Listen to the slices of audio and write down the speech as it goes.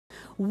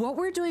What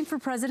we're doing for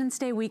President's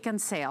Day weekend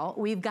sale,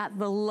 we've got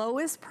the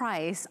lowest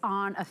price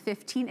on a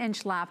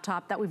 15-inch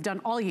laptop that we've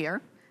done all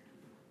year.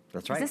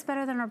 That's right. Is this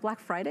better than our Black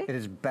Friday? It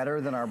is better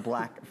than our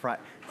Black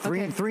Friday.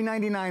 Okay.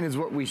 $399 is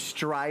what we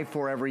strive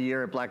for every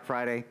year at Black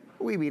Friday.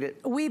 We beat it.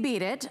 We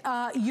beat it.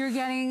 You're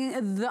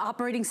getting the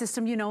operating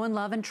system you know and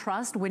love and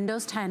trust,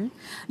 Windows 10.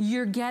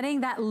 You're getting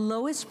that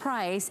lowest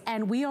price,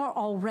 and we are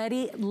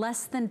already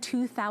less than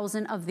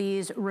 2,000 of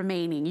these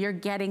remaining. You're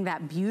getting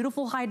that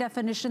beautiful high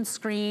definition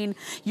screen.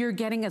 You're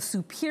getting a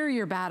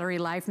superior battery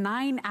life,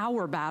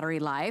 9-hour battery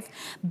life,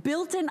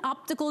 built-in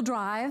optical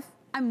drive.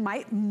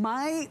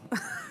 My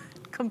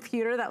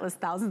computer that was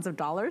thousands of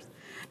dollars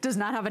does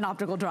not have an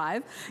optical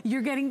drive.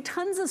 You're getting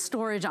tons of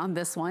storage on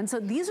this one.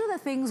 So these are the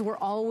things we're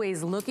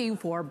always looking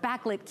for.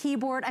 Backlit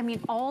keyboard, I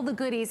mean, all the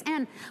goodies.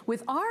 And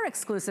with our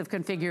exclusive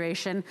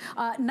configuration,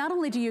 not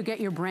only do you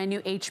get your brand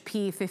new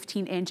HP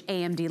 15-inch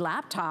AMD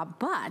laptop,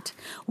 but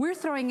we're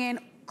throwing in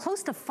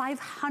close to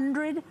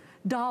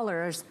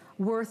 $500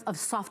 worth of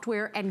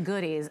software and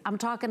goodies. I'm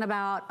talking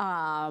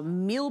about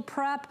meal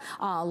prep,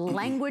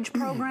 language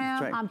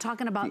program. Right. I'm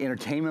talking about the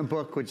entertainment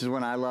book, which is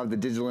one I love, the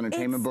digital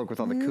entertainment book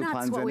with all the coupons in it.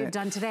 That's what we've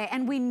done today.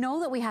 And we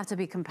know that we have to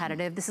be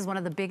competitive. This is one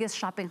of the biggest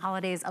shopping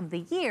holidays of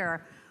the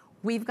year.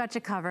 We've got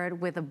you covered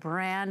with a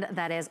brand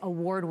that is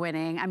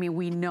award-winning. I mean,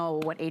 we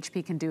know what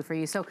HP can do for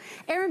you. So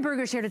Aaron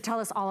Berger's here to tell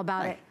us all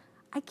about it.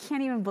 I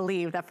can't even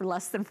believe that for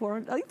less than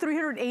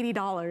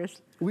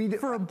 $380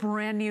 for a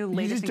brand new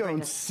latest. You just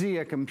don't see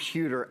a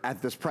computer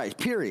at this price,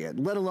 period.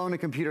 Let alone a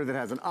computer that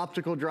has an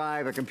optical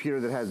drive, a computer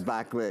that has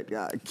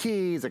backlit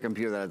keys, a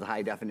computer that has a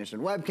high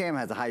definition webcam,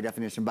 has a high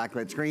definition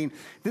backlit screen.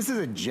 This is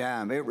a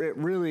gem. It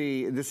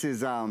really, this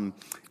is,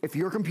 if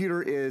your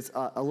computer is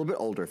a little bit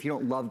older, if you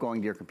don't love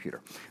going to your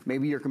computer,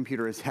 maybe your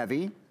computer is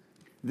heavy,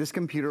 this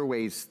computer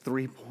weighs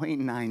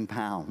 3.9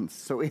 pounds.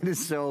 So it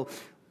is so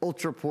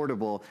ultra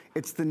portable.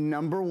 It's the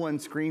 #1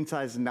 screen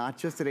size, not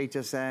just at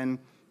HSN,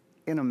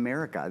 in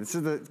America. This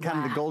is the kind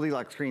of the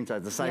Goldilocks screen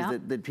size, the size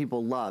that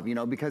people love, you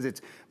know, because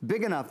it's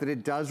big enough that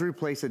it does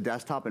replace a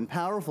desktop and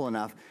powerful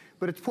enough,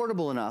 but it's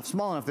portable enough,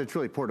 small enough that it's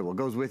really portable,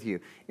 goes with you.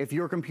 If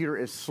your computer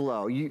is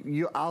slow,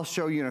 I'll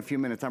show you in a few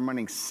minutes, I'm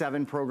running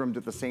 7 programs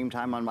at the same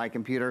time on my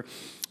computer.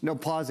 No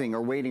pausing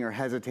or waiting or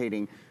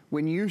hesitating.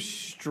 When you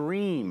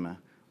stream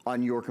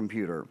on your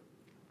computer,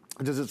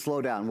 does it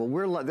slow down?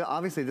 Well,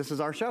 obviously this is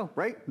our show,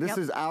 right? This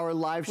is our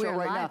live show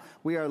right now.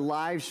 We are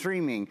live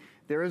streaming.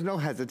 There is no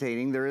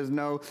hesitating. There is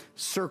no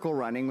circle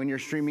running when you're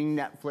streaming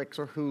Netflix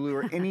or Hulu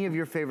or any of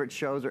your favorite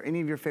shows or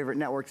any of your favorite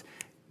networks.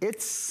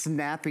 It's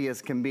snappy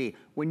as can be.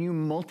 When you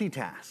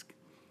multitask,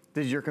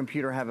 does your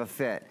computer have a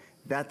fit?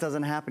 That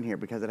doesn't happen here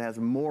because it has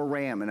more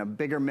RAM and a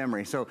bigger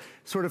memory. So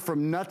sort of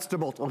from nuts to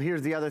bolts. Oh,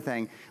 here's the other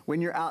thing.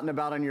 When you're out and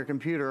about on your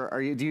computer,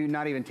 do you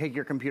not even take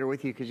your computer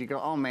with you because you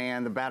go, oh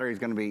man, the battery's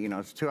gonna be, you know,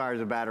 it's 2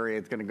 hours of battery,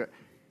 it's gonna go.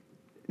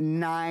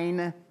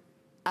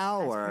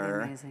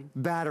 9-hour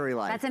battery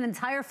life. That's an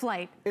entire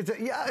flight. It's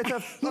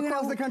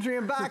across the country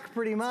and back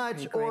pretty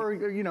much, or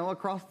you know,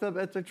 across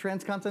it's a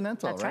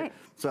transcontinental, That's right?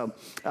 So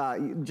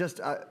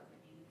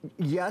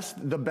yes,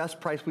 the best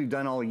price we've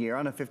done all year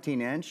on a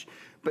 15-inch,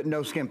 but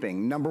no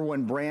skimping.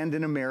 #1 brand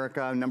in America,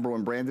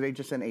 #1 brand at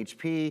HSN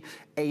HP,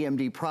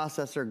 AMD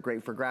processor,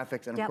 great for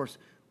graphics, and of course,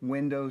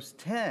 Windows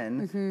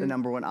 10, the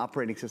 #1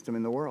 operating system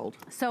in the world.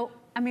 So,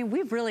 I mean,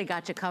 we've really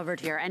got you covered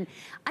here. And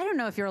I don't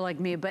know if you're like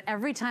me, but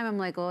every time I'm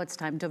like, oh, it's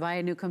time to buy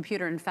a new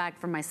computer. In fact,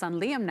 for my son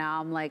Liam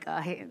now, I'm like,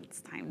 hey,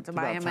 it's time to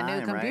buy him a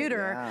new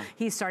computer. Right? Yeah.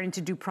 He's starting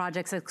to do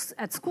projects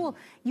at school.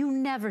 You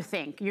never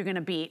think you're gonna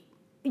beat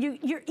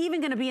you're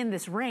even gonna be in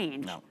this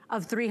range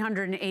of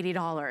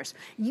 $380.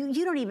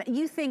 You don't even,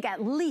 you think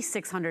at least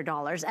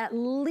 $600, at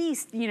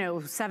least, you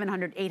know,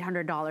 $700,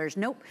 $800.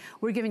 Nope,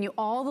 we're giving you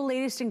all the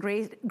latest and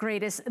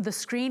greatest. The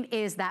screen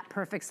is that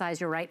perfect size,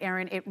 you're right,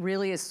 Aaron. It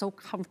really is so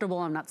comfortable.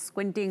 I'm not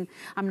squinting,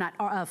 I'm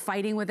not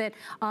fighting with it.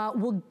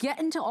 We'll get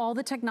into all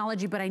the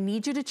technology, but I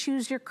need you to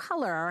choose your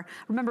color.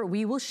 Remember,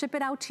 we will ship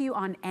it out to you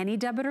on any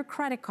debit or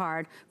credit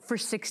card for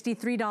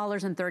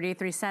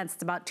 $63.33.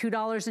 It's about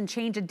 $2 and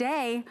change a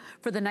day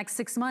for the next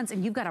 6 months,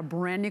 and you've got a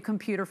brand new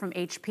computer from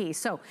HP.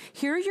 So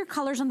here are your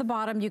colors on the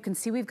bottom. You can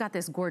see we've got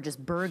this gorgeous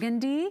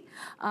burgundy.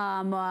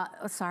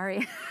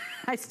 Sorry,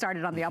 I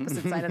started on the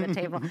opposite side of the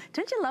table.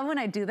 Don't you love when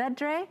I do that,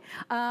 Dre?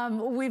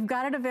 We've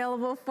got it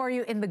available for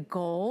you in the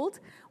gold.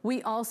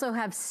 We also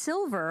have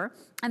silver,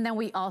 and then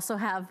we also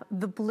have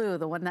the blue,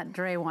 the one that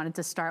Dre wanted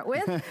to start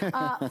with.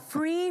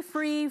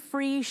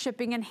 Free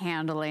shipping and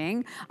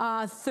handling.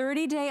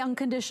 30-day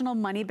unconditional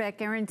money-back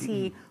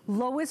guarantee.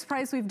 Lowest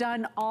price we've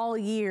done all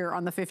year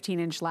on the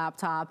 15-inch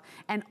laptop,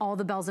 and all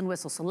the bells and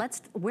whistles. So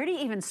where do you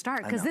even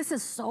start? Because this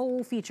is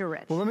so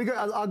feature-rich. Well, let me go,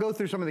 I'll go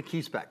through some of the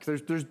key specs.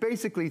 There's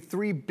basically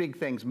 3 big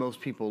things most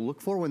people look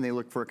for when they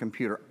look for a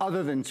computer,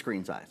 other than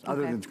screen size.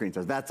 Other than screen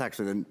size. That's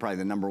actually probably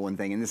the #1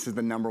 thing, and this is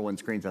the #1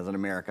 screen size in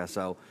America.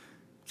 So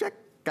check,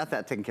 got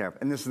that taken care of.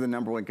 And this is the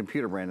 #1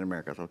 computer brand in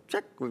America. So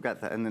check, we've got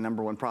that. And the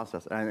 #1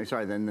 processor,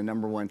 sorry, then the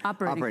 #1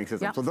 operating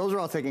system. So those are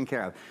all taken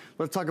care of.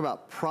 Let's talk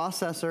about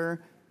processor,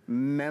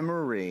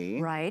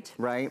 memory. Right.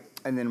 Right?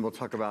 And then we'll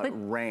talk about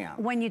RAM.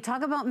 When you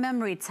talk about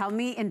memory, tell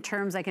me in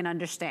terms I can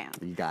understand.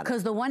 You got it.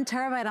 Because the 1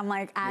 terabyte, I'm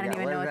like, I don't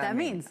even know what that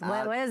means.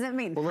 What does it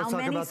mean? Well, how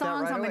many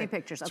songs, how many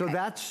pictures? So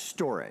that's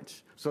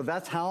storage. So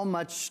that's how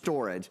much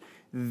storage.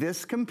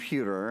 This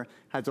computer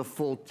has a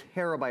full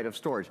terabyte of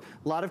storage.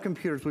 A lot of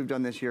computers we've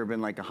done this year have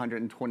been like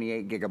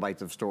 128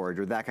 gigabytes of storage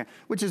or that kind,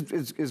 which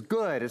is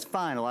good, it's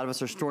fine. A lot of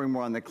us are storing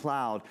more on the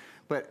cloud,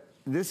 but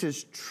this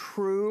is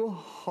true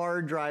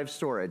hard drive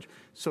storage.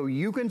 So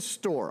you can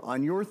store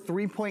on your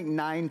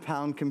 3.9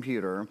 pound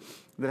computer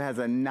that has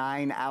a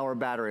 9-hour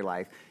battery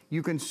life,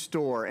 you can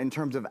store in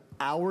terms of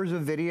hours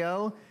of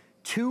video,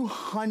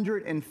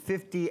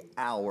 250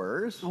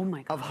 hours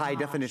of high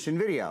definition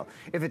video.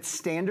 If it's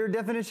standard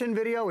definition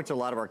video, which a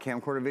lot of our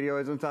camcorder video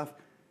is and stuff,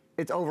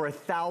 it's over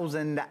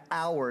 1,000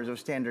 hours of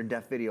standard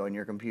def video in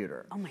your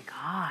computer. Oh my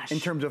gosh. In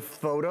terms of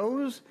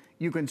photos,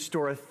 you can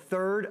store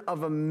 1/3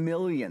 of a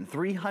million,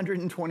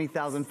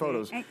 320,000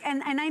 photos.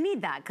 And I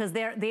need that, because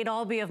they'd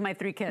all be of my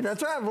 3 kids.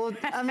 That's right, well,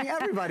 I mean,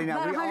 everybody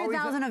now. About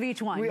 100,000 of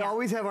each one. We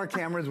always have our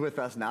cameras with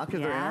us now,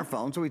 because they're in our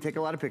phone, so we take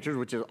a lot of pictures,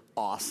 which is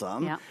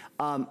awesome.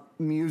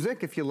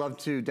 Music, if you love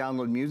to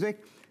download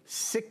music,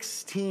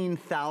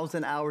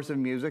 16,000 hours of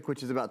music,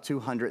 which is about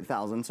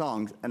 200,000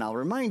 songs. And I'll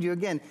remind you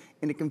again,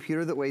 in a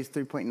computer that weighs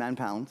 3.9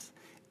 pounds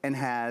and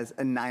has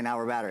a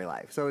 9-hour battery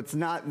life. So it's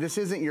not, this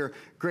isn't your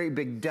great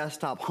big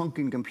desktop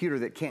hunking computer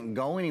that can't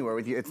go anywhere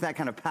with you. It's that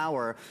kind of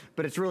power,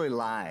 but it's really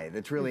live.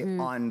 It's really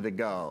on the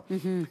go.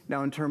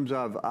 Now in terms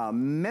of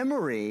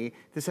memory,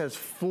 this has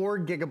 4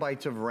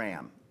 gigabytes of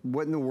RAM.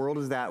 What in the world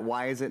is that?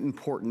 Why is it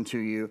important to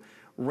you?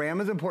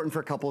 RAM is important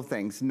for a couple of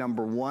things.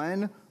 Number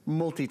 1,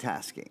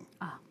 multitasking.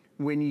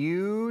 When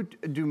you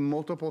do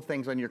multiple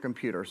things on your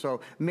computer,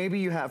 so maybe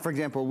you have, for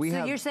example,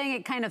 So you're saying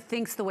it kind of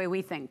thinks the way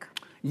we think?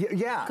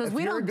 Yeah. Because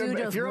we don't do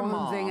just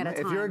one thing at a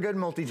time. If you're a good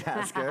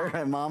multitasker,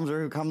 and moms are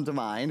who come to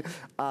mind,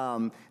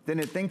 then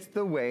it thinks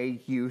the way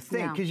you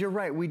think. Because you're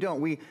right, we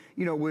don't.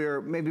 We're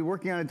maybe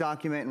working on a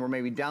document, and we're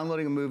maybe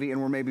downloading a movie, and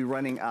we're maybe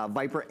running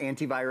Viper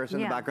antivirus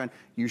in the background.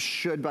 You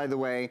should, by the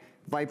way,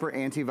 Viper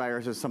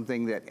antivirus is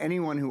something that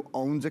anyone who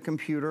owns a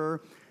computer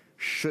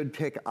should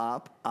pick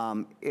up.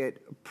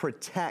 It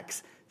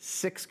protects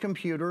 6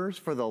 computers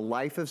for the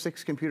life of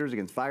 6 computers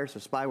against virus,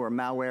 spyware,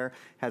 malware,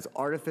 has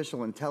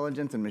artificial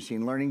intelligence and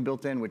machine learning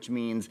built in, which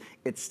means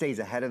it stays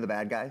ahead of the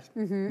bad guys,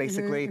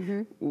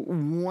 basically.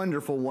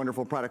 Wonderful,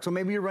 wonderful product. So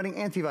maybe you're running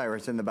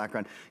antivirus in the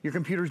background. Your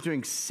computer's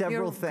doing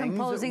several things. You're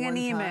composing an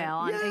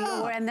email,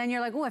 and then you're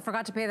like, oh, I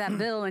forgot to pay that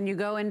bill, and you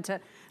go into,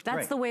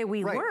 that's the way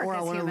we work Or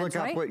I want to look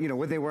up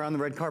what they were on the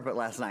red carpet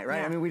last night,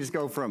 right? I mean, we just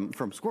go from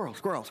squirrel,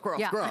 squirrel, squirrel,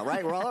 squirrel,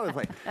 right? We're all over the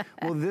place.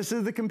 Well, this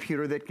is the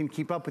computer that can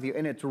keep up with you,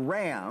 and it's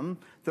RAM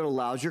that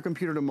allows your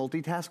computer to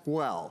multitask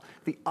well.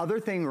 The other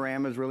thing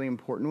RAM is really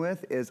important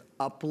with is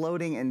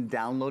uploading and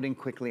downloading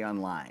quickly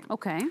online.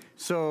 Okay.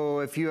 So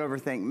if you ever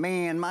think,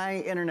 man, my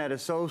internet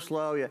is so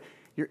slow,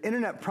 your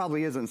internet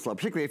probably isn't slow.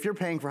 Particularly if you're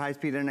paying for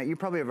high-speed internet, you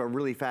probably have a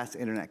really fast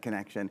internet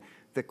connection.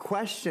 The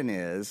question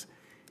is,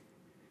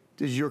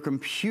 does your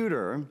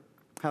computer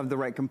have the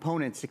right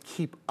components to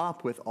keep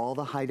up with all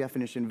the high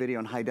definition video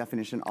and high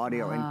definition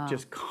audio and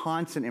just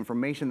constant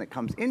information that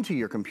comes into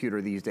your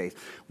computer these days?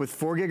 With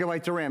 4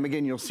 gigabytes of RAM,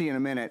 again, you'll see in a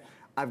minute,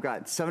 I've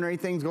got 7 or 8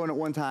 things going at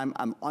one time.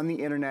 I'm on the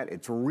internet,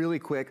 it's really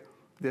quick.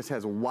 This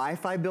has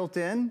Wi-Fi built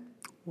in.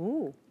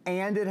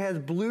 And it has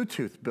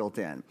Bluetooth built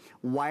in.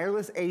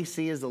 Wireless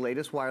AC is the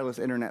latest wireless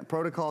internet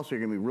protocol, so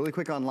you're gonna be really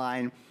quick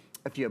online.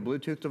 If you have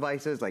Bluetooth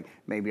devices, like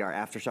maybe our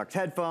Aftershocks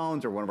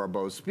headphones or one of our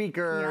Bose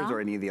speakers or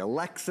any of the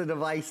Alexa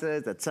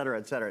devices, et cetera,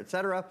 et cetera, et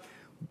cetera,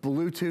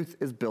 Bluetooth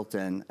is built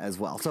in as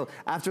well. So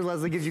after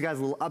Leslie gives you guys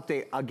a little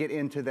update, I'll get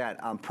into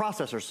that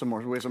processor some more.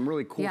 We have some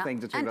really cool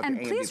things to talk about the AMD processor.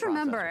 And please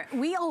remember,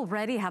 we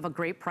already have a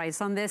great price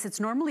on this.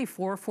 It's normally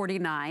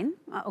 $449,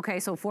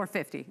 okay, so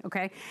 $450,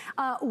 okay?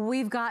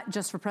 We've got,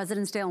 just for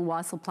President's Day and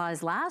while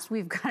supplies last,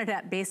 we've got it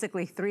at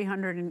basically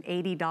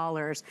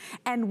 $380.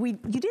 And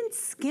you didn't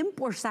skimp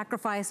or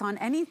sacrifice on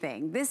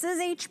anything. This is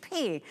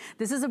HP.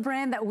 This is a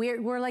brand that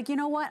we're like, you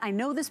know what? I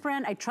know this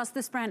brand, I trust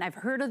this brand, I've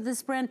heard of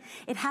this brand.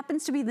 It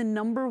happens to be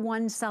the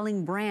 #1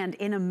 selling brand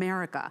in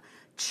America.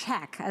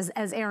 Check, as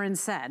Aaron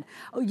said.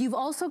 You've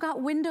also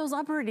got Windows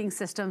operating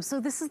system,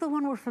 so this is the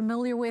one we're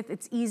familiar with.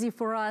 It's easy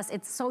for us.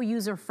 It's so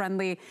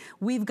user-friendly.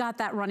 We've got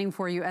that running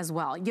for you as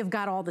well. You've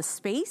got all the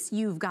space.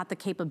 You've got the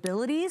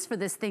capabilities for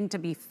this thing to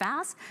be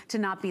fast, to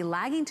not be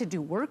lagging, to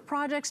do work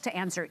projects, to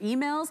answer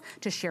emails,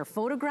 to share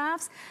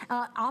photographs.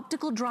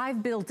 Optical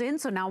drive built in,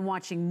 so now I'm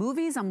watching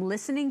movies, I'm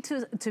listening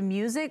to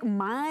music.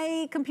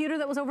 My computer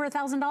that was over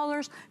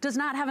 $1,000 does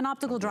not have an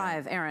optical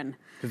drive, Aaron.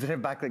 Does it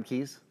have backlit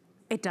keys?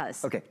 It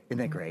does. Okay, isn't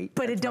that great?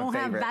 But it don't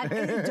have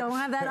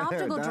that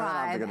optical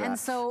drive. And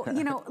so,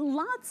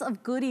 lots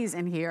of goodies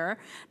in here.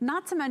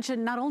 Not to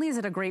mention, not only is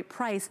it a great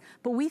price,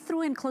 but we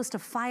threw in close to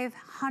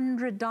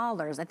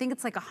 $500. I think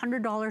it's like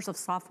 $100 of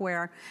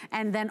software,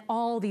 and then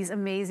all these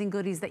amazing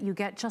goodies that you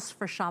get just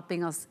for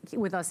shopping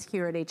with us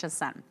here at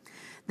HSN.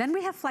 Then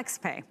we have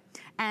FlexPay.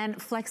 And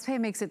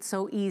FlexPay makes it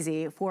so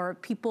easy for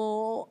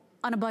people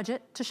on a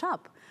budget to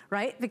shop,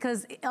 right?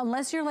 Because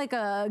unless you're like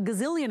a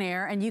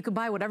gazillionaire and you could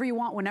buy whatever you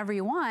want whenever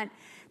you want,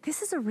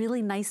 this is a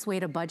really nice way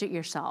to budget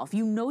yourself.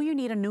 You know you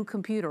need a new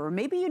computer, or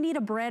maybe you need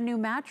a brand new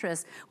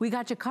mattress. We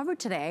got you covered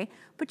today,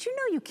 but you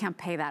know you can't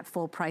pay that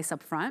full price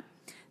up front.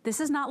 This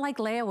is not like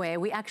layaway.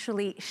 We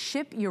actually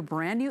ship your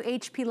brand new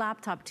HP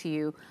laptop to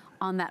you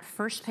on that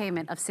first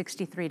payment of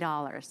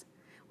 $63.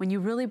 When you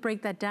really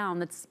break that down,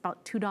 that's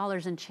about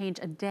 $2 and change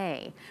a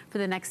day for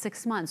the next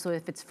 6 months. So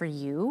if it's for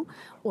you,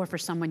 or for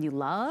someone you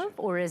love,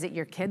 or is it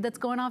your kid that's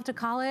going off to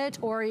college,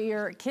 or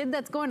your kid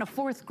that's going to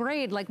 4th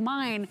grade like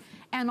mine,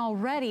 and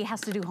already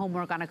has to do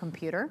homework on a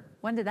computer.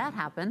 When did that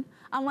happen?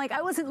 I'm like,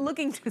 I wasn't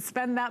looking to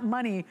spend that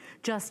money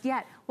just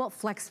yet. Well,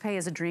 FlexPay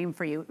is a dream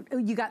for you.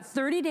 You got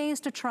 30 days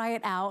to try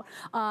it out.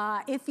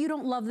 If you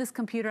don't love this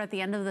computer at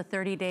the end of the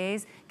 30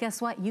 days,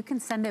 guess what? You can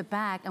send it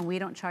back and we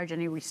don't charge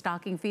any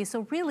restocking fees.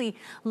 So really,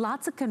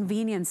 lots of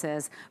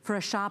conveniences for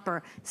a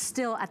shopper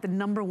still at the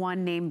 #1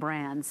 name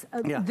brands.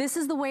 This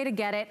is the way to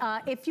get it.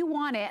 If you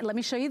want it, let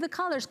me show you the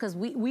colors, because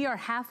we are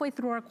halfway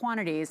through our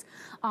quantities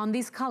on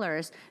these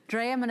colors.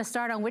 Dre, I'm gonna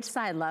start on which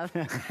side, love?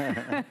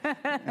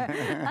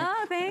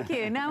 Oh, thank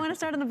you. Now I wanna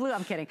start on the blue.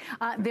 I'm kidding.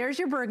 There's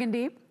your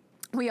burgundy.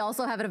 We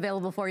also have it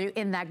available for you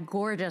in that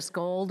gorgeous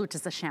gold, which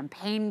is the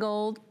champagne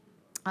gold.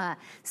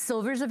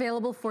 Silver's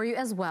available for you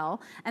as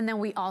well. And then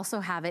we also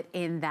have it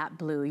in that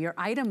blue. Your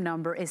item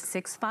number is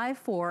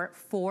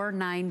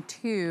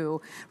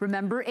 654492.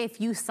 Remember,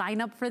 if you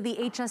sign up for the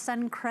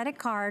HSN credit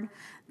card,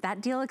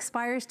 that deal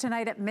expires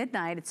tonight at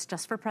midnight. It's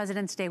just for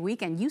President's Day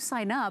weekend. You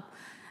sign up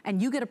and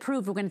you get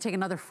approved, we're gonna take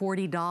another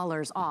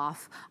 $40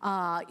 off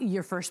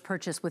your first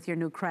purchase with your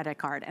new credit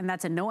card. And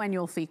that's a no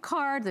annual fee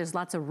card. There's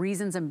lots of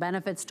reasons and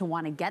benefits to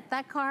wanna get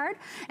that card.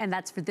 And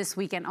that's for this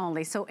weekend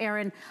only. So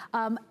Aaron,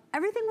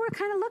 everything we're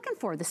kind of looking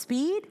for, the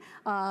speed,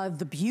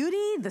 the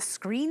beauty, the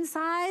screen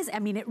size. I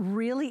mean, it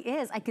really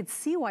is. I could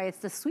see why it's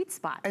the sweet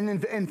spot. And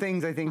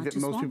things I think that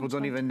most people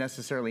don't even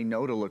necessarily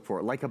know to look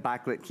for, like a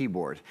backlit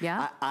keyboard.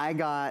 Yeah. I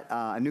got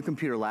a new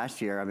computer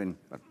last year. I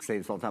say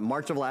this all the time.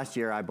 March of last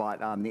year, I bought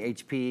the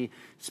HP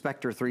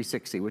Spectre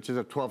 360, which is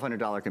a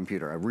 $1,200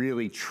 computer. I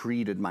really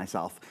treated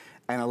myself,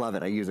 and I love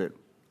it. I use it,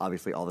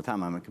 obviously, all the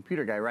time. I'm a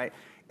computer guy, right?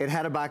 It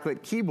had a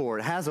backlit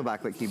keyboard, has a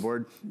backlit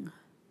keyboard.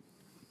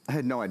 I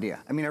had no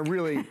idea. I mean, I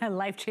really...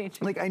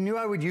 Life-changing. Like, I knew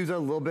I would use it a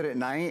little bit at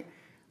night.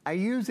 I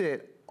use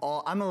it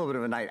all... I'm a little bit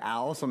of a night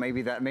owl, so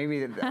maybe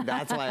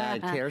that's why I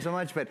care so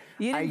much, but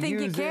you didn't think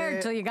you cared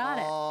until you got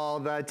it. All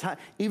the time.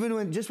 Even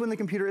when the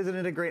computer isn't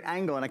at a great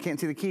angle and I can't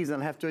see the keys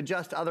and I have to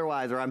adjust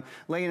otherwise, or I'm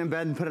laying in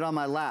bed and put it on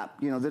my lap,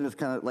 you know, then it's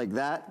kind of like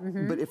that.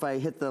 But if I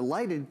hit the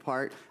lighted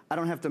part, I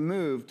don't have to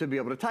move to be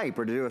able to type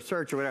or to do a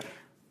search or whatever.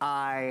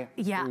 I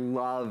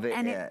love it.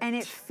 And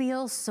it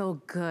feels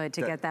so good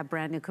to get that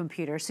brand new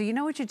computer. So you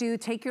know what you do?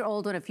 Take your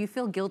old one. If you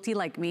feel guilty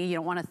like me, you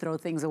don't want to throw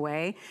things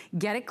away,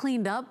 get it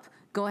cleaned up,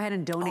 go ahead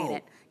and donate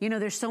it. You know,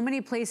 there's so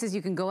many places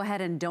you can go ahead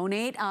and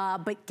donate,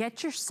 but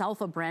get yourself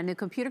a brand new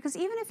computer, because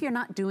even if you're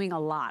not doing a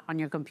lot on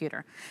your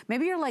computer,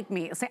 maybe you're like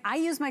me. Say, I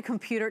use my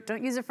computer,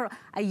 don't use it for,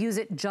 I use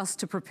it just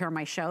to prepare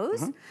my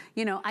shows.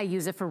 You know, I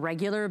use it for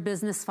regular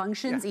business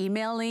functions,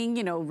 emailing,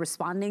 you know,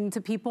 responding to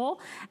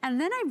people.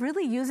 And then I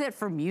really use it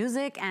for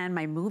music and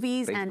my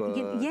movies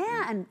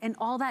Facebook, and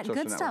all that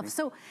good stuff.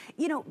 So,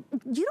 you know,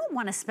 you don't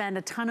want to spend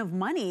a ton of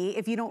money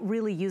if you don't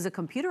really use a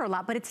computer a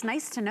lot, but it's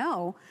nice to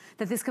know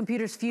that this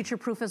computer's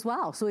future-proof as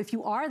well. So if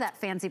you are that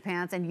fancy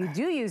pants and you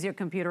do use your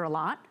computer a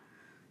lot,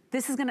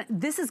 this is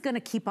gonna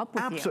keep up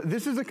with you.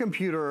 This is a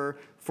computer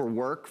for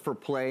work, for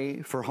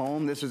play, for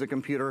home. This is a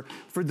computer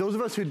for those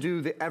of us who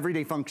do the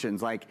everyday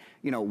functions, like,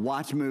 you know,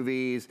 watch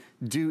movies,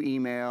 do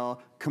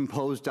email,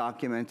 compose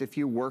documents. If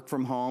you work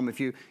from home, if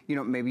you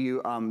know, maybe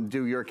you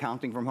do your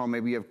accounting from home,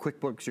 maybe you have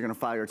QuickBooks, you're gonna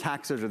file your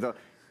taxes, or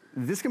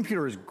this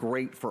computer is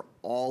great for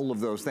all of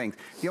those things.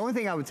 The only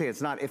thing I would say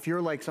it's not, if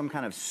you're like some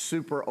kind of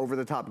super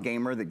over-the-top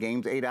gamer that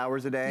games 8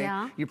 hours a day,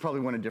 you probably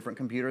want a different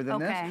computer than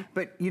this.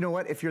 But you know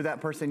what? If you're that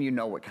person, you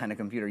know what kind of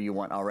computer you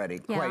want already.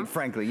 Quite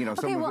frankly, you know.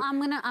 Okay, well,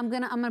 I'm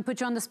gonna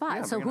put you on the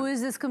spot. So who is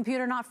this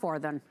computer not for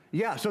then?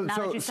 Yeah. So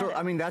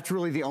I mean, that's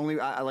really the only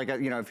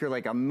you know, if you're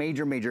like a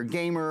major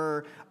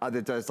gamer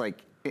that does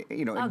like,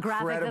 you know,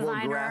 incredible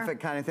graphic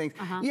kind of things.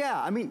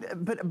 Yeah, I mean,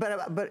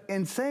 but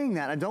in saying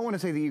that, I don't want to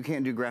say that you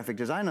can't do graphic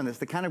design on this.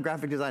 The kind of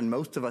graphic design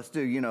most of us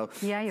do, you know,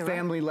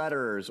 family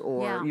letters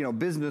or, you know,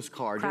 business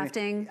cards.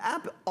 Crafting.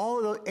 All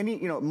of those,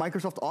 you know,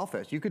 Microsoft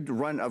Office. You could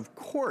run, of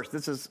course,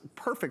 this is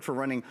perfect for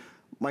running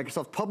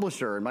Microsoft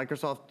Publisher and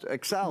Microsoft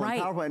Excel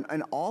and PowerPoint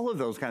and all of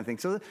those kind of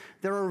things. So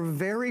there are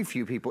very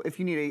few people, if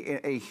you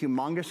need a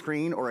humongous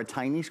screen or a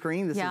tiny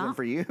screen, this isn't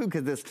for you,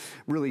 because this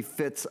really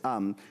fits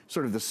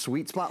sort of the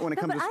sweet spot when it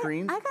comes to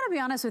screens. I gotta be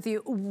honest with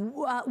you,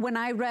 when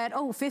I read,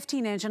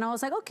 15-inch, and I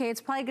was like, okay,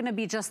 it's probably gonna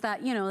be just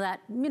that,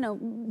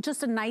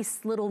 just a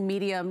nice little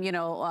medium,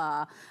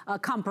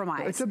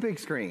 compromise. It's a big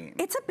screen.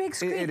 It's a big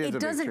screen.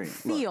 It doesn't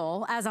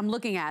feel, as I'm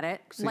looking at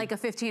it, like a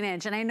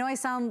 15-inch. And I know I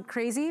sound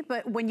crazy,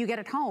 but when you get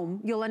it home,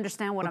 you'll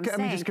understand what I'm saying.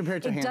 Let me just compare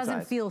it to hand size. It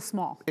doesn't feel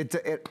small.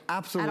 It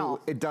absolutely,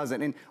 it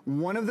doesn't. And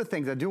one of the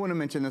things, I do want to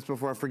mention this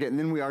before I forget, and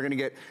then we are going to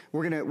get,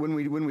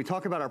 when we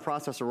talk about our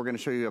processor, we're going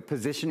to show you a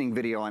positioning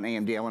video on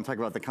AMD. I want to talk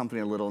about the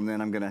company a little, and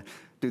then I'm going to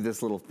do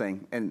this little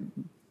thing and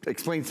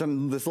explain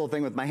this little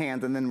thing with my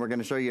hands, and then we're going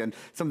to show you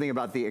something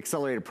about the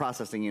accelerated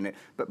processing unit.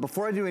 But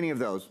before I do any of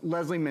those,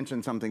 Leslie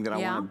mentioned something that I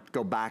want to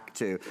go back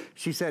to.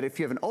 She said if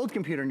you have an old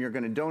computer and you're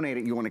going to donate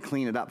it, you want to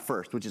clean it up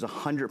first, which is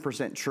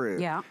 100% true.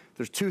 Yeah.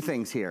 There's two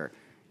things here.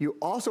 You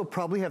also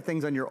probably have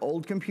things on your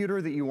old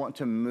computer that you want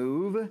to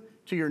move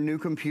to your new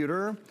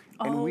computer.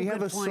 And we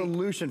have a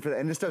solution for that.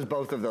 And this does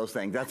both of those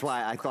things. That's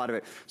why I thought of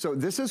it. So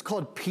this is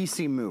called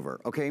PC Mover,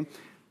 okay?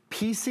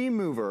 PC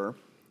Mover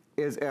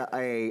is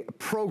a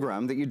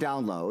program that you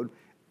download,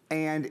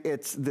 and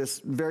it's this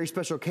very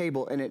special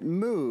cable, and it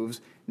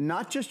moves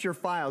not just your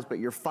files, but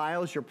your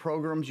files, your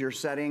programs, your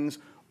settings,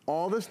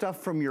 all the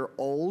stuff from your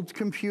old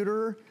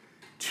computer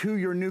to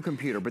your new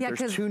computer, but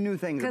there's two new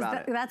things about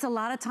it. That's a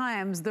lot of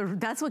times,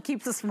 that's what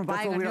keeps us from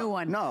buying a new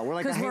one. No, we're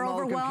like, because we're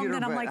overwhelmed,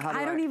 and I'm like,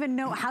 I don't even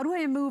know, how do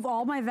I move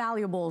all my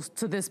valuables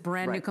to this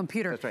brand new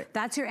computer? That's right.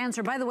 That's your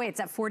answer. By the way,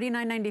 it's at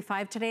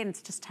 $49.95 today, and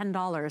it's just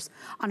 $10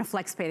 on a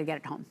FlexPay to get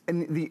it home.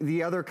 And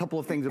the other couple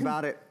of things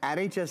about it, at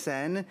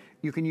HSN,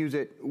 you can use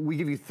it, we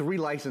give you 3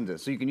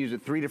 licenses, so you can use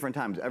it 3 different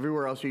times.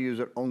 Everywhere else you use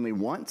it only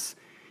once.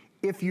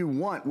 If you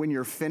want, when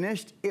you're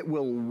finished, it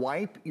will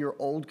wipe your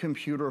old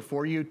computer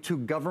for you to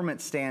government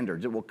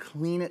standards. It will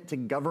clean it to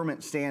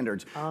government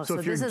standards. Oh, so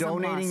if you're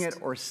donating it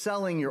or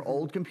selling your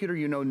old computer,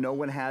 you know no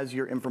one has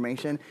your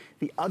information.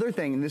 The other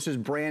thing, and this is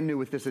brand new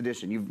with this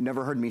edition, you've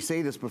never heard me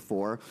say this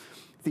before,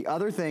 the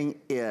other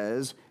thing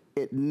is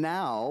it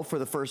now, for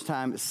the first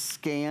time,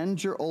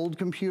 scans your old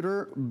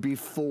computer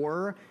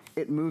before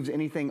it moves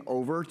anything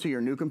over to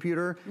your new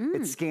computer.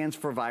 It scans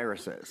for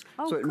viruses.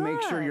 So it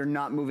makes sure you're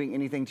not moving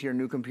anything to your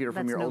new computer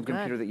from your old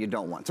computer that you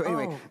don't want. So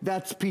anyway,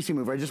 that's PC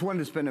Mover. I just wanted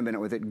to spend a minute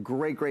with it.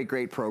 Great, great,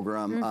 great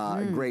program.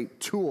 Great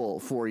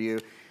tool for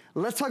you.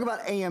 Let's talk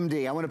about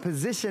AMD. I want to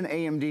position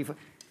AMD.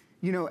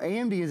 You know,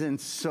 AMD is in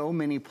so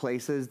many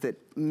places that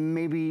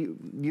maybe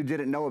you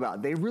didn't know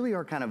about. They really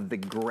are kind of the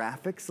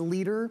graphics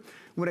leader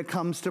when it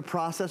comes to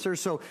processors.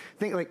 So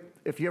think like,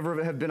 if you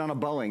ever have been on a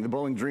Boeing, the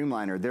Boeing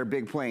Dreamliner, their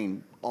big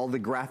plane, all the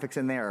graphics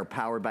in there are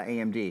powered by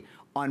AMD.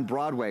 On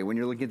Broadway, when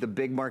you're looking at the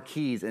big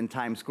marquees in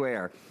Times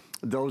Square,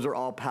 those are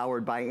all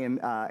powered by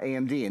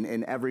AMD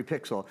in every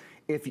pixel.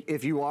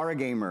 If you are a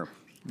gamer,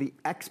 the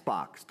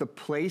Xbox, the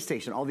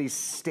PlayStation, all these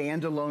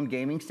standalone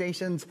gaming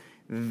stations,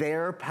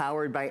 they're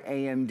powered by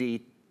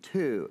AMD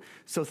too.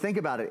 So think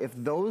about it. If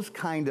those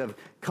kind of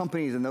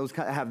companies and those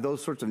have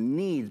those sorts of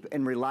needs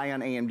and rely on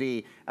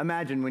AMD,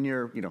 imagine when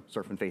you're, you know,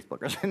 surfing Facebook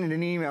or sending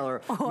an email or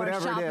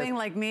whatever shopping it is.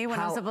 like me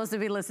when I'm supposed to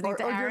be listening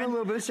to Aaron. Or doing a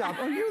little bit of shopping.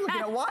 Oh, you're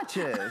looking at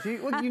watches.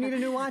 You need a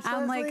new watch,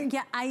 I'm Leslie? like,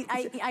 yeah,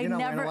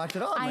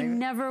 I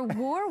never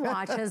wore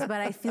watches,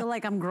 but I feel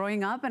like I'm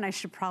growing up and I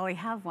should probably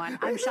have one.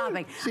 I'm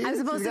shopping. I'm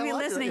supposed to be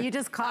listening. You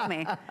just caught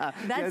me.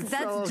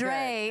 That's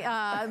Dre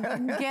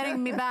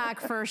getting me back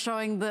for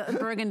showing the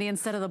burgundy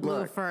instead of the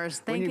blue first.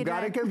 Thank you, When you've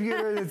got a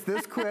computer that's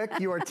this quick,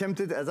 you are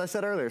tempted, as I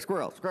said earlier,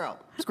 squirrel, squirrel,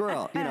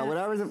 squirrel, you know,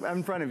 whatever's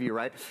in front of you,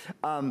 right?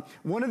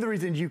 One of the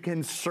reasons you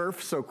can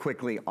surf so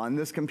quickly on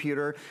this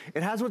computer,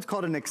 it has what's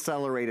called an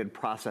accelerated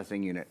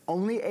processing unit.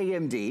 Only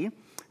AMD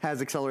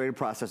has accelerated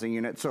processing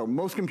unit, so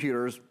most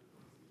computers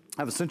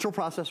have a central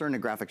processor and a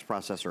graphics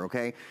processor,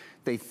 okay?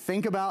 They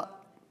think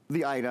about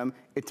the item.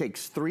 It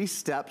takes 3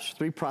 steps,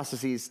 3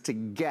 processes to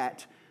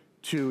get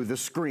to the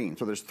screen.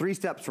 So there's 3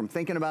 steps from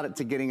thinking about it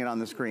to getting it on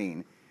the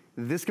screen.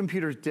 This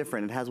computer is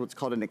different. It has what's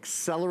called an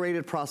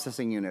accelerated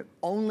processing unit.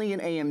 Only in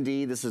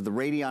AMD, this is the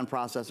Radeon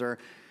processor,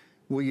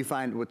 will you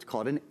find what's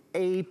called an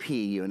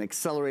APU, an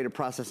accelerated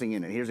processing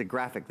unit. Here's a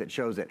graphic that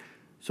shows it.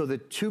 So the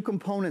 2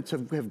 components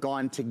have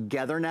gone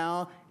together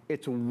now.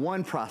 It's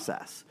one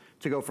process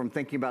to go from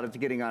thinking about it to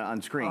getting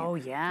on screen. Oh,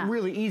 yeah.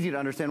 Really easy to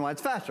understand why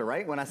it's faster,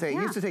 right? When I say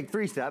it used to take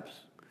 3 steps,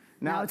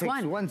 now it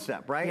takes one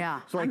step, right?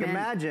 Yeah, so like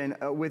imagine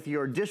with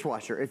your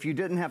dishwasher, if you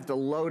didn't have to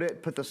load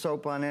it, put the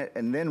soap on it,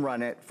 and then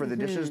run it for the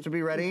dishes to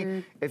be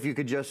ready, if you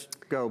could just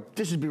go,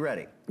 dishes be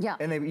ready. Yeah.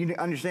 And you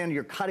understand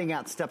you're cutting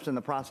out steps in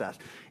the process.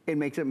 It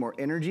makes it more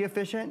energy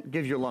efficient,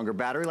 gives you a longer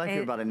battery life. You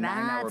have about a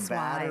 9-hour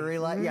battery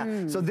life.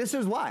 Yeah. So this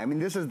is why. I mean,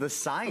 this is the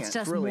science. It's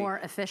just really more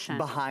efficient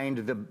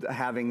behind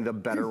having the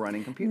better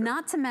running computer.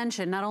 Not to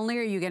mention, not only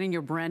are you getting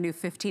your brand new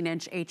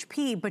 15-inch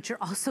HP, but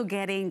you're also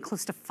getting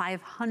close to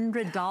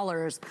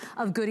 $500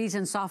 of goodies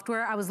and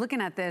software. I was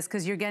looking at this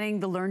because you're getting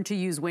the Learn to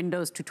Use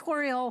Windows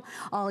tutorial.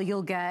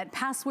 You'll get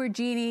Password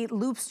Genie,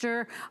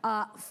 Loopster.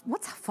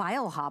 What's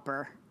File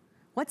Hopper?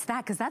 What's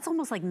that? Because that's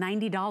almost like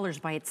 $90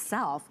 by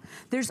itself.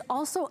 There's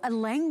also a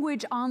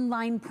language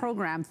online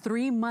program,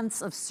 3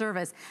 months of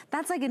service.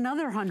 That's like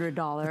another $100.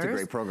 That's a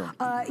great program.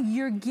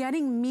 You're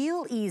getting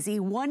Meal Easy,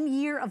 1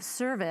 year of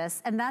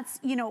service, and that's,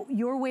 you know,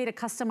 your way to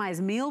customize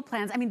meal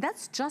plans. I mean,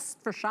 that's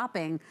just for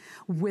shopping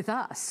with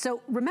us.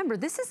 So remember,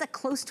 this is a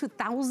close to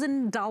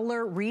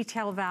 $1,000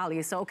 retail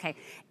value. So okay,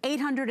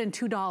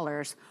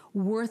 $802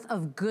 worth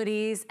of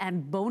goodies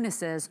and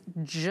bonuses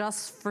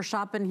just for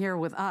shopping here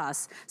with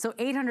us. So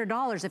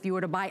 $800 if you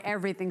were to buy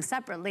everything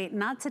separately.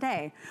 Not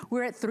today.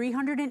 We're at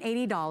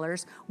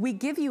 $380. We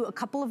give you a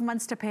couple of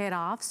months to pay it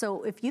off.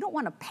 So if you don't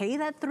want to pay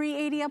that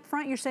 $380 up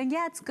front, you're saying,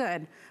 yeah, it's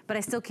good, but I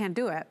still can't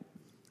do it.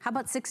 How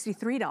about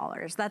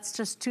 $63? That's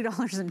just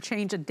 $2 and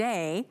change a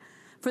day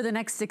for the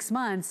next 6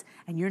 months,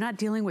 and you're not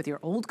dealing with your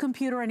old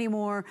computer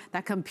anymore,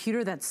 that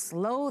computer that's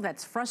slow,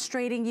 that's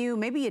frustrating you.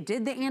 Maybe you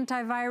did the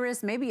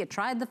antivirus, maybe you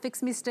tried the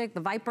Fix Me Stick, the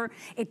Viper,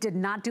 it did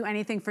not do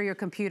anything for your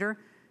computer.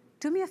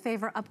 Do me a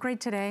favor, upgrade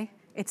today.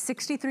 It's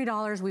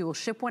 $63, we will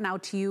ship one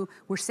out to you.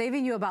 We're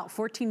saving you about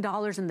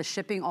 $14 in the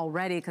shipping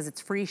already because it's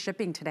free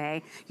shipping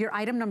today. Your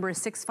item number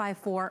is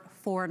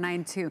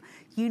 654492.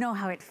 You know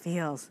how it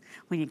feels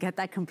when you get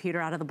that computer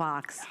out of the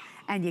box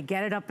and you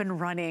get it up and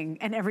running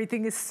and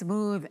everything is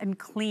smooth and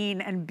clean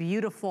and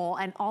beautiful,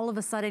 and all of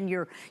a sudden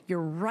you're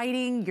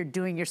writing, you're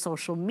doing your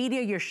social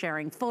media, you're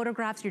sharing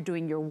photographs, you're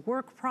doing your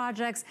work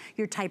projects,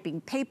 you're typing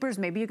papers,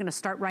 maybe you're gonna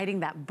start writing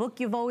that book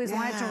you've always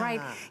wanted to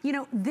write. You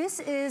know, this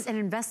is an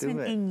investment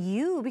in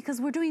you because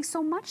we're doing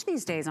so much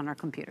these days on our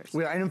computers.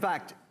 We are, and in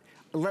fact,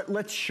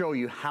 let's show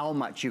you how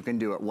much you can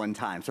do at one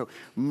time. So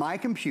my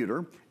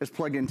computer is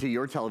plugged into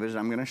your television.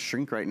 I'm gonna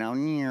shrink right now.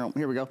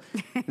 Here we go.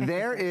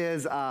 There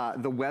is the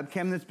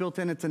webcam that's built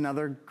in. It's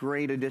another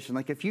great addition.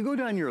 Like if you go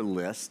down your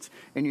list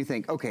and you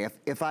think, okay,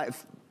 if I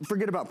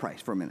forget about price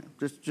for a minute.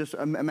 Just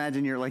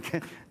imagine you're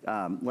like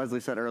Leslie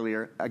said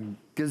earlier, a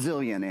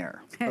gazillionaire,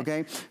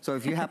 okay? So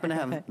if you happen to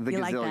have the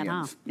gazillions. Like that,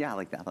 huh? Yeah, I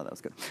like that. I thought that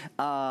was good.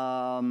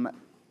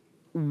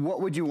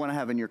 What would you want to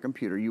have in your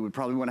computer? You would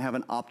probably want to have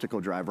an optical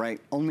drive, right?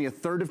 Only a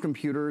third of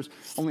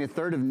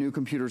new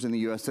computers in the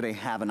US today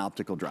have an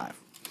optical drive.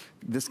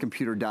 This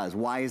computer does.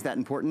 Why is that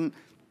important?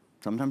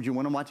 Sometimes you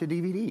want to watch a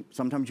DVD.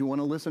 Sometimes you want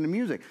to listen to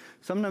music.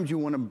 Sometimes you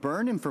want to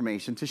burn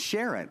information to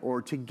share it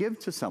or to give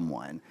to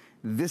someone.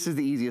 This is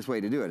the easiest way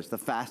to do it. It's the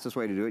fastest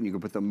way to do it, and you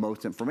can put the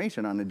most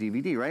information on a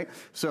DVD, right?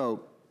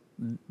 So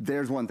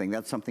there's one thing.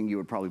 That's something you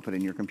would probably put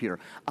in your computer.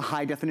 A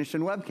high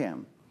definition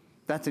webcam.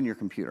 That's in your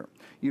computer.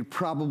 You'd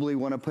probably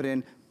want to put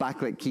in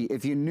backlit key.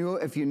 If you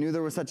knew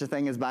there was such a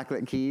thing as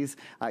backlit keys,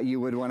 you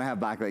would want to have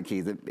backlit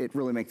keys. It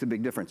really makes a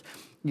big difference.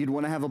 You'd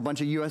want to have a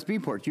bunch of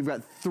USB ports. You've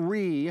got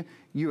 3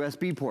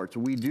 USB ports.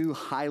 We do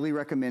highly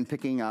recommend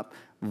picking up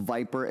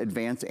Viper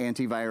Advanced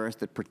Antivirus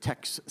that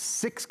protects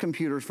 6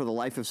 computers for the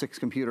life of 6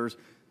 computers.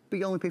 But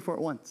you only pay for it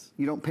once.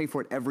 You don't pay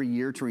for it every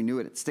year to renew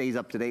it. It stays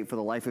up to date for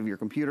the life of your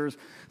computers.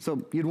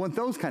 So you'd want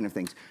those kind of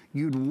things.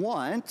 You'd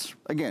want,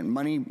 again,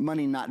 money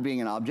not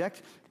being an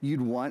object, you'd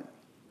want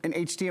an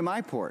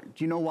HDMI port.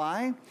 Do you know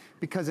why?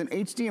 Because an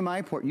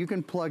HDMI port, you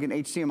can plug an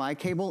HDMI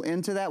cable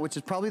into that, which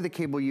is probably the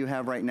cable you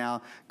have right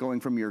now going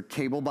from your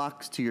cable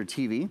box to your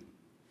TV.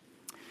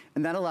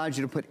 And that allows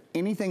you to put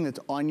anything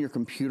that's on your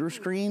computer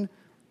screen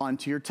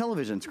onto your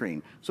television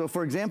screen. So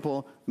for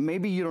example,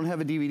 maybe you don't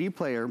have a DVD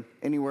player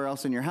anywhere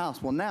else in your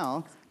house. Well,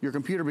 now your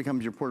computer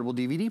becomes your portable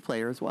DVD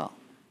player as well.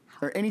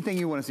 Or anything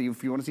you want to see.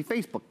 If you want to see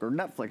Facebook or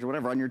Netflix or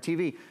whatever on your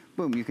TV,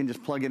 boom, you can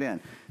just plug it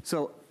in.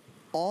 So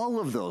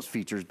all of those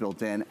features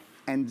built in,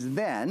 and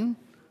then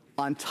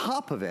on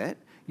top of it,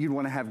 you'd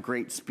want to have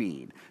great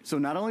speed. So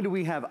not only do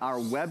we have our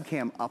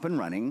webcam up and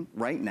running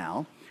right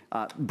now,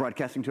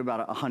 broadcasting to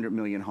about 100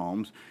 million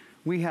homes,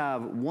 we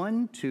have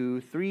 1,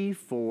 2, 3,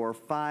 4,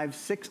 5,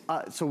 6,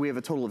 so we have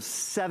a total of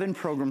 7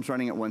 programs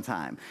running at one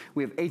time.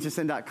 We have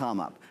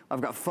hsn.com up.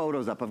 I've got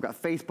photos up. I've got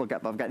Facebook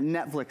up. I've got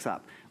Netflix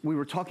up. We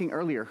were talking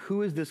earlier,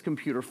 who is this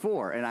computer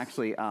for? And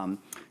actually,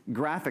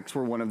 graphics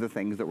were one of the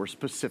things that were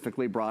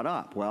specifically brought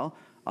up. Well,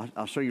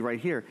 I'll show you right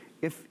here.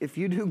 If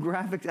you do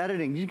graphics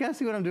editing, do you guys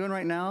see what I'm doing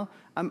right now?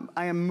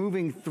 I am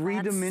moving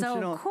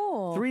three-dimensional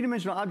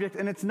objects,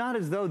 and it's not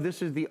as though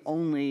this is the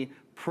only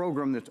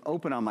program that's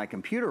open on my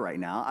computer right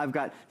now. I've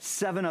got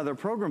 7 other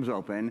programs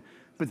open,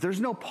 but there's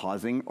no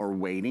pausing or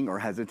waiting or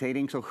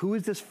hesitating. So who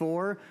is this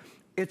for?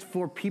 It's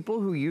for people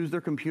who use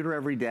their computer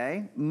every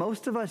day.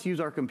 Most of us use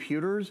our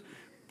computers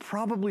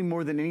probably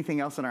more than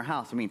anything else in our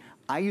house. I mean,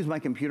 I use my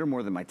computer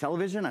more than my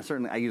television.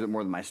 I use it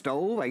more than my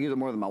stove. I use it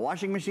more than my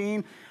washing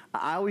machine.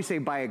 I always say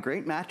buy a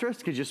great mattress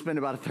because you spend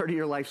about a third of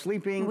your life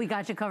sleeping. We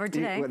got you covered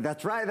today.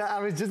 That's right. I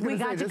was just going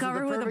to say, we got you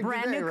covered with a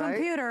brand new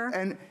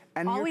computer.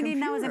 And all we need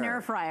now is an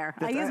air fryer.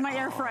 I use my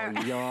air fryer.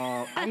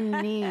 Y'all, I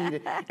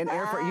need an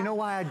air fryer. You know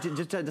why I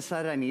just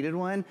decided I needed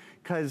one?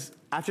 Because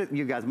after,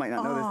 you guys might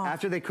not know this,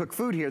 after they cook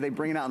food here, they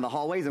bring it out in the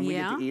hallways and we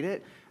get to eat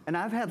it. And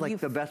I've had like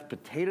the best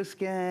potato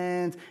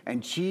skins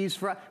and cheese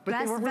fries, but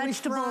they weren't really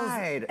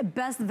fried.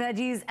 Best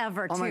veggies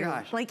ever, too. Oh my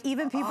gosh. Like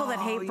even people that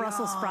hate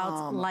Brussels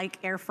sprouts like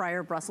air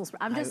fryer Brussels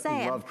sprouts. I'm just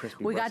saying, love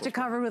crispy we got Brussels you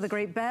covered with a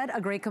great bed,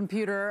 a great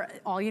computer.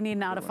 All you need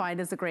now to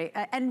find is a great,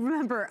 and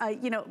remember,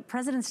 you know,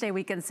 President's Day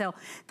weekend sale,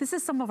 this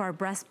is some of our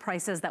best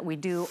prices that we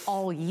do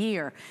all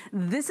year.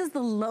 This is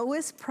the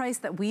lowest price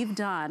that we've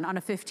done on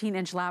a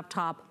 15-inch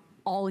laptop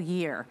all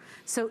year.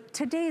 So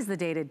today's the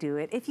day to do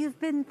it. If you've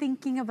been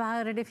thinking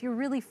about it, if you're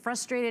really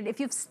frustrated, if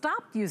you've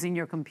stopped using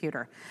your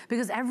computer,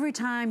 because every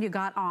time you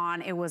got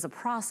on, it was a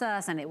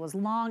process and it was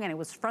long and it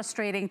was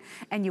frustrating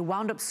and you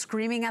wound up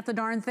screaming at the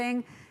darn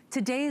thing,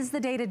 today's the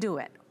day to do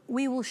it.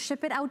 We will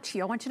ship it out to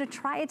you. I want you to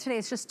try it today.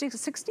 It's just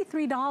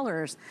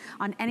 $63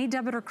 on any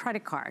debit or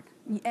credit card.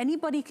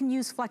 Anybody can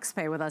use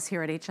FlexPay with us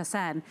here at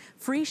HSN.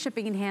 Free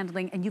shipping and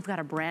handling, and you've got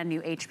a brand new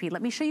HP.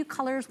 Let me show you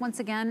colors once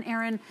again,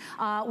 Aaron.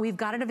 We've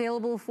got it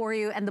available for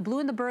you, and the blue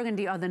and the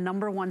burgundy are the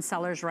 #1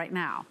 sellers right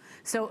now.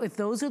 So if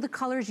those are the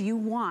colors you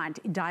want,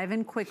 dive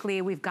in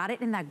quickly. We've got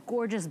it in that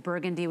gorgeous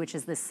burgundy, which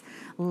is this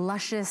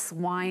luscious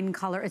wine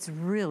color. It's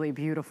really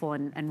beautiful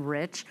and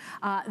rich.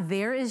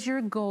 There is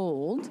your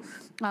gold.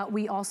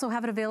 We also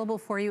have it available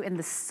for you in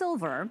the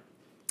silver.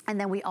 And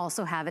then we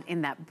also have it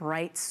in that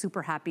bright,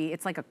 super happy,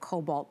 it's like a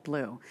cobalt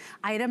blue.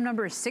 Item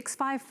number is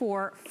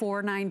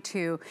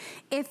 654492.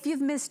 If you've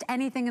missed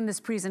anything in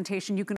this presentation, you can